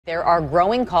There are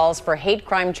growing calls for hate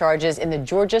crime charges in the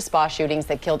Georgia spa shootings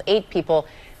that killed 8 people,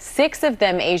 6 of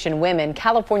them Asian women.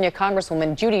 California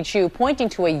Congresswoman Judy Chu pointing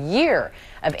to a year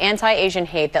of anti-Asian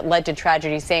hate that led to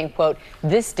tragedy, saying, quote,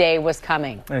 "This day was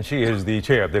coming." And she is the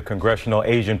chair of the Congressional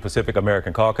Asian Pacific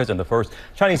American Caucus and the first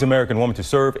Chinese American woman to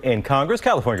serve in Congress.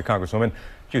 California Congresswoman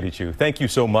Judy Chu, thank you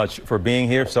so much for being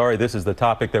here. Sorry, this is the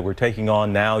topic that we're taking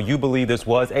on now. You believe this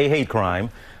was a hate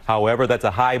crime. However, that's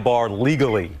a high bar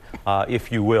legally,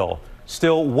 if you will.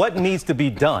 Still, what needs to be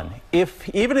done?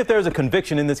 Even if there's a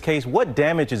conviction in this case, what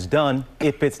damage is done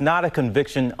if it's not a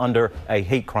conviction under a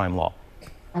hate crime law?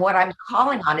 What I'm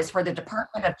calling on is for the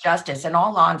Department of Justice and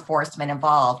all law enforcement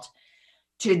involved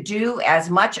to do as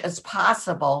much as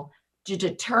possible to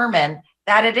determine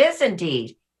that it is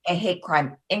indeed a hate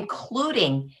crime,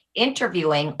 including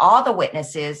interviewing all the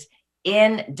witnesses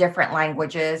in different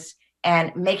languages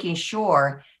and making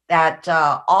sure that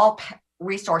all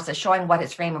resources showing what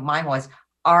his frame of mind was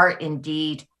are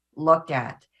indeed looked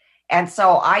at. And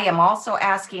so I am also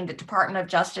asking the Department of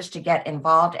Justice to get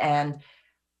involved and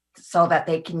so that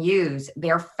they can use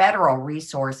their federal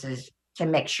resources to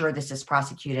make sure this is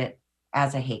prosecuted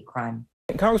as a hate crime.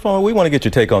 Congresswoman, we want to get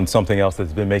your take on something else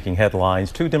that's been making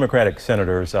headlines. 2 Democratic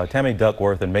senators, Tammy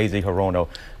Duckworth and Mazie Hirono,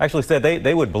 actually said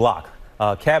they would block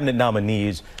cabinet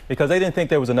nominees because they didn't think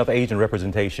there was enough Asian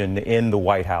representation in the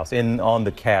White House, on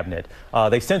the cabinet.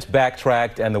 They since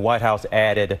backtracked and the White House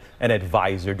added an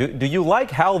advisor. Do you like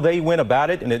how they went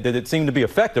about it? And did it seem to be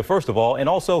effective, first of all? And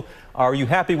also, are you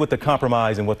happy with the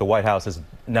compromise and what the White House has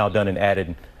now done and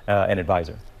added an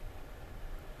advisor?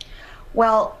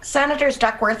 Well, Senators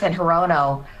Duckworth and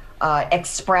Hirono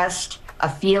expressed a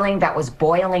feeling that was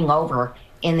boiling over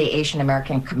in the Asian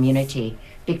American community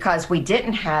because we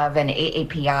didn't have an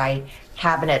AAPI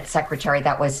cabinet secretary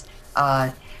that was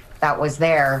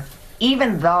there,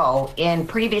 even though in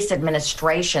previous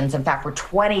administrations, in fact, for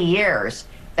 20 years,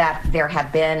 that there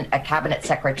had been a cabinet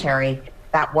secretary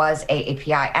that was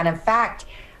AAPI. And in fact,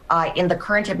 in the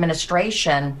current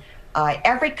administration,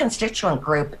 every constituent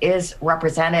group is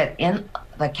represented in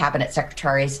the cabinet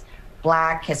secretaries: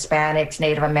 Black, Hispanics,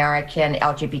 Native American,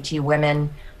 LGBT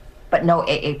women, but no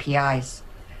AAPIs.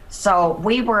 So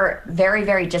we were very,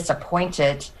 very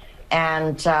disappointed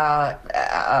and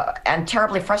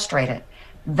terribly frustrated.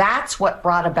 That's what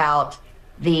brought about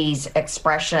these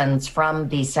expressions from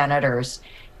these senators.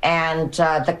 And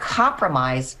the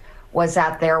compromise was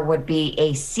that there would be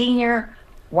a senior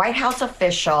White House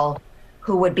official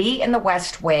who would be in the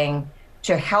West Wing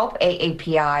to help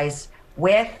AAPIs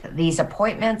with these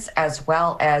appointments as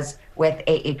well as with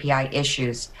AAPI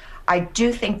issues. I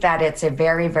do think that it's a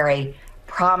very, very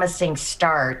promising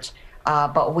start,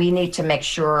 but we need to make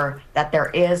sure that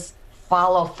there is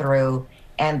follow through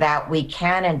and that we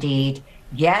can indeed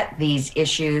get these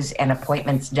issues and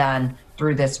appointments done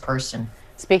through this person.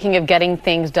 Speaking of getting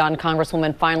things done,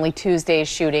 Congresswoman, finally Tuesday's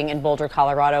shooting in Boulder,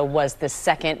 Colorado was the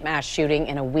second mass shooting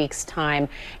in a week's time.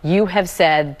 You have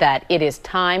said that it is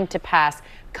time to pass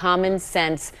common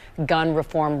sense gun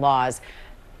reform laws.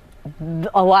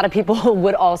 A lot of people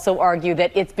would also argue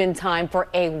that it's been time for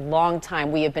a long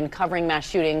time. We have been covering mass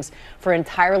shootings for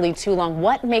entirely too long.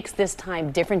 What makes this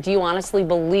time different? Do you honestly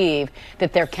believe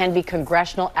that there can be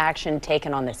congressional action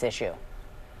taken on this issue?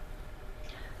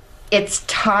 It's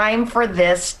time for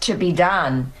this to be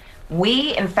done.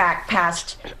 We, in fact,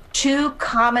 passed 2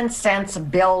 common sense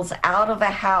bills out of the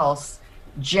House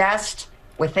just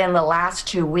within the last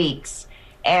 2 weeks.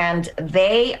 And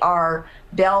they are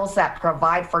bills that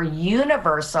provide for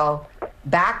universal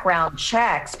background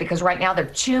checks, because right now there are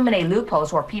too many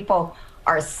loopholes where people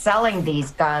are selling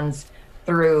these guns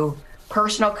through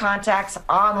personal contacts,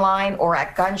 online, or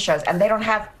at gun shows, and they don't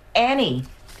have any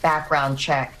background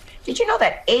check. Did you know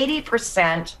that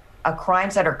 80% of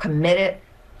crimes that are committed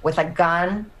with a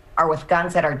gun are with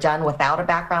guns that are done without a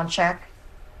background check?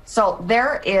 So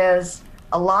there is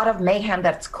a lot of mayhem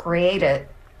that's created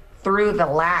through the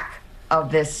lack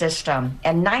of this system.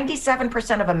 And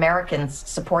 97% of Americans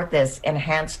support this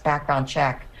enhanced background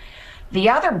check. The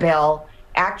other bill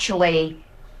actually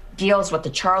deals with the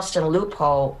Charleston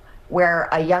loophole, where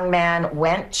a young man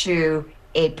went to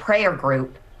a prayer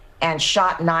group and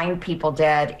shot 9 people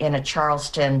dead in a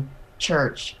Charleston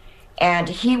church. And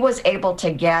he was able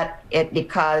to get it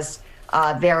because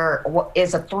there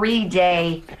is a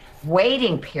 3-day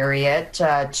waiting period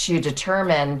to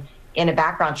determine in a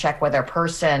background check whether a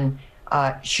person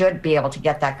should be able to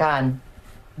get that gun.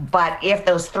 But if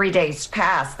those 3 days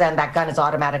pass, then that gun is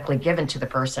automatically given to the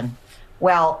person.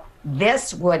 Well,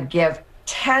 this would give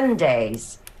 10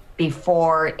 days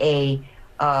before a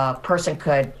person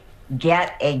could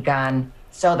get a gun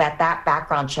so that that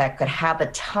background check could have the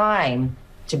time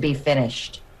to be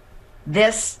finished.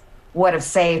 This would have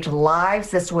saved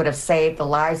lives. This would have saved the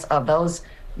lives of those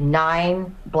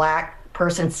 9 Black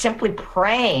persons simply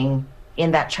praying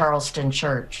in that Charleston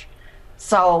church.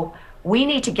 So we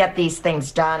need to get these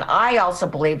things done. I also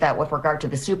believe that with regard to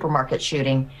the supermarket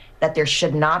shooting, that there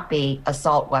should not be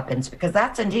assault weapons, because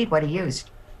that's indeed what he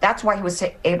used. That's why he was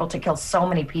able to kill so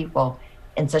many people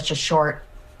in such a short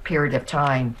period of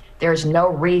time. There's no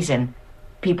reason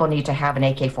people need to have an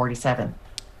AK-47.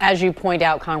 As you point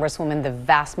out, Congresswoman, the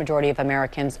vast majority of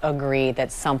Americans agree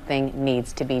that something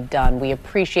needs to be done. We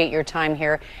appreciate your time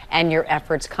here and your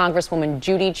efforts. Congresswoman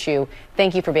Judy Chu,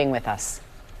 thank you for being with us.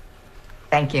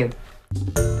 Thank you.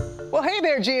 Well, hey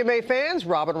there, GMA fans.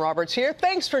 Robin Roberts here.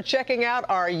 Thanks for checking out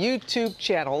our YouTube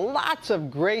channel. Lots of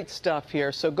great stuff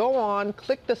here. So go on,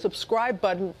 click the subscribe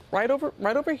button right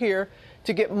over here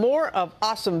to get more of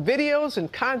awesome videos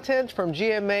and content from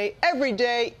GMA every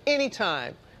day,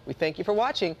 anytime. We thank you for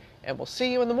watching, and we'll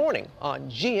see you in the morning on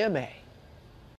GMA.